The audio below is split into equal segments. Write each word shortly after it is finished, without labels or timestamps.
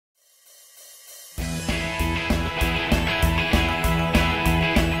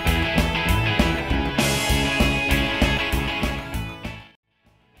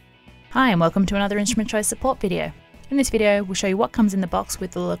Hi and welcome to another Instrument Choice support video. In this video we'll show you what comes in the box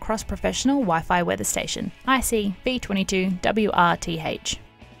with the Crosse Professional Wi-Fi Weather Station, IC-V22-WRTH.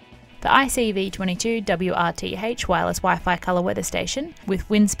 The IC-V22-WRTH wireless Wi-Fi colour weather station with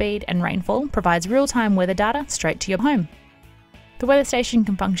wind speed and rainfall provides real-time weather data straight to your home. The weather station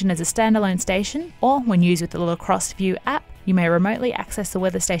can function as a standalone station, or when used with the little Crosse View app, you may remotely access the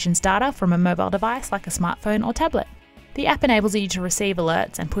weather station's data from a mobile device like a smartphone or tablet. The app enables you to receive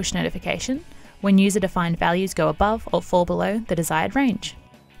alerts and push notification when user-defined values go above or fall below the desired range.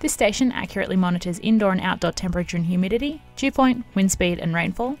 This station accurately monitors indoor and outdoor temperature and humidity, dew point, wind speed and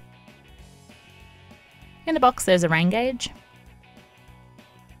rainfall. In the box there's a rain gauge,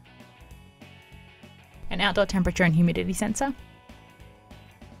 an outdoor temperature and humidity sensor,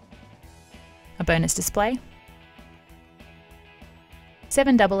 a bonus display,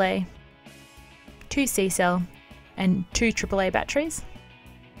 7 AA, 2 C-cell and 2 AAA batteries,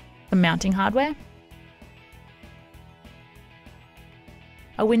 some mounting hardware,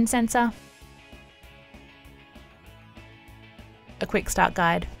 a wind sensor, a quick start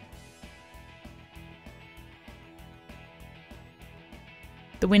guide,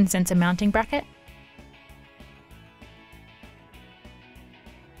 the wind sensor mounting bracket,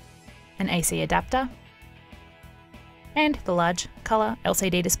 an AC adapter, and the large colour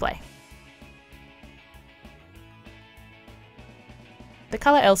LCD display. The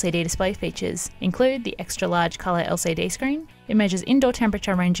colour LCD display features include the extra large colour LCD screen. It measures indoor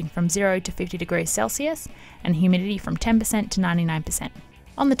temperature ranging from 0 to 50 degrees Celsius and humidity from 10% to 99%.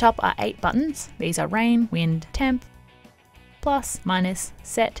 On the top are 8 buttons. These are rain, wind, temp, plus, minus,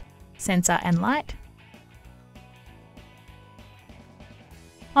 set, sensor and light.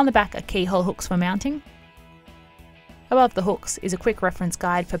 On the back are keyhole hooks for mounting. Above the hooks is a quick reference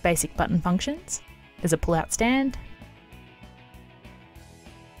guide for basic button functions. There's a pull-out stand,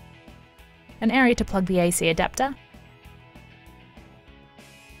 an area to plug the AC adapter,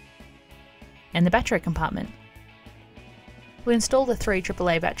 and the battery compartment. We'll install the 3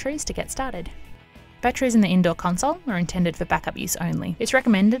 AAA batteries to get started. Batteries in the indoor console are intended for backup use only. It's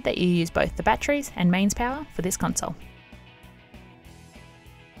recommended that you use both the batteries and mains power for this console.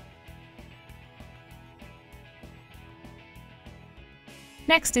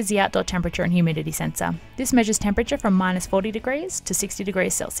 Next is the outdoor temperature and humidity sensor. This measures temperature from -40 degrees to 60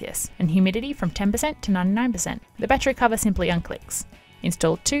 degrees Celsius and humidity from 10% to 99%. The battery cover simply unclicks.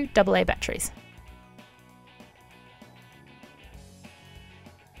 Install 2 AA batteries.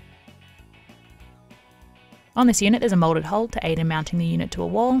 On this unit there's a moulded hole to aid in mounting the unit to a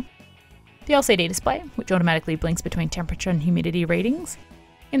wall, the LCD display, which automatically blinks between temperature and humidity readings.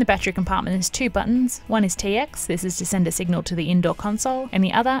 In the battery compartment there's 2 buttons. One is TX, this is to send a signal to the indoor console, and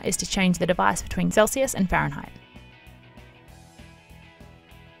the other is to change the device between Celsius and Fahrenheit.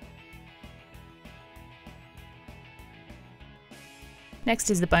 Next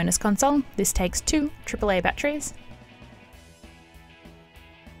is the bonus console. This takes 2 AAA batteries.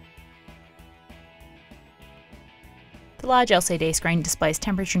 The large LCD screen displays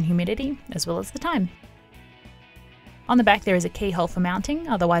temperature and humidity, as well as the time. On the back there is a keyhole for mounting,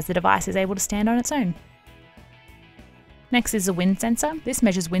 otherwise the device is able to stand on its own. Next is the wind sensor. This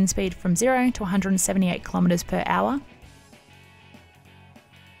measures wind speed from 0 to 178 km per hour.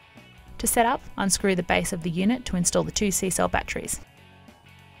 To set up, unscrew the base of the unit to install the 2 C-cell batteries.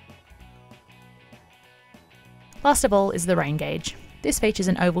 Last of all is the rain gauge. This features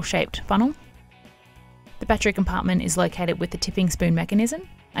an oval-shaped funnel. The battery compartment is located with the tipping spoon mechanism.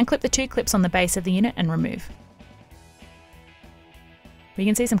 Unclip the 2 clips on the base of the unit and remove. We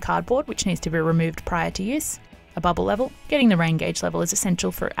can see some cardboard which needs to be removed prior to use, a bubble level. Getting the rain gauge level is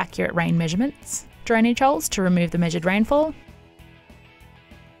essential for accurate rain measurements, drainage holes to remove the measured rainfall,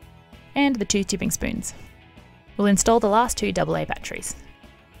 and the 2 tipping spoons. We'll install the last 2 AA batteries.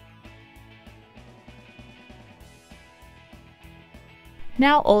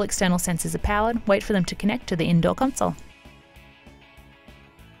 Now all external sensors are powered, wait for them to connect to the indoor console.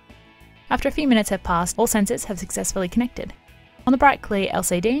 After a few minutes have passed, all sensors have successfully connected. On the bright clear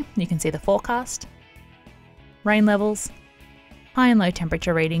LCD, you can see the forecast, rain levels, high and low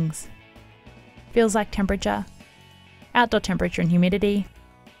temperature readings, feels like temperature, outdoor temperature and humidity,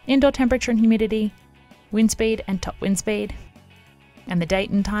 indoor temperature and humidity, wind speed and top wind speed, and the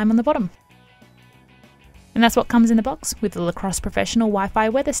date and time on the bottom. And that's what comes in the box with the Crosse Professional Wi-Fi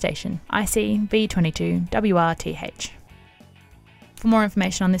Weather Station, IC-V22-WRTH. For more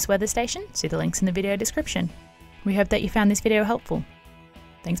information on this weather station, see the links in the video description. We hope that you found this video helpful.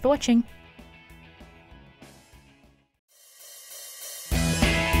 Thanks for watching.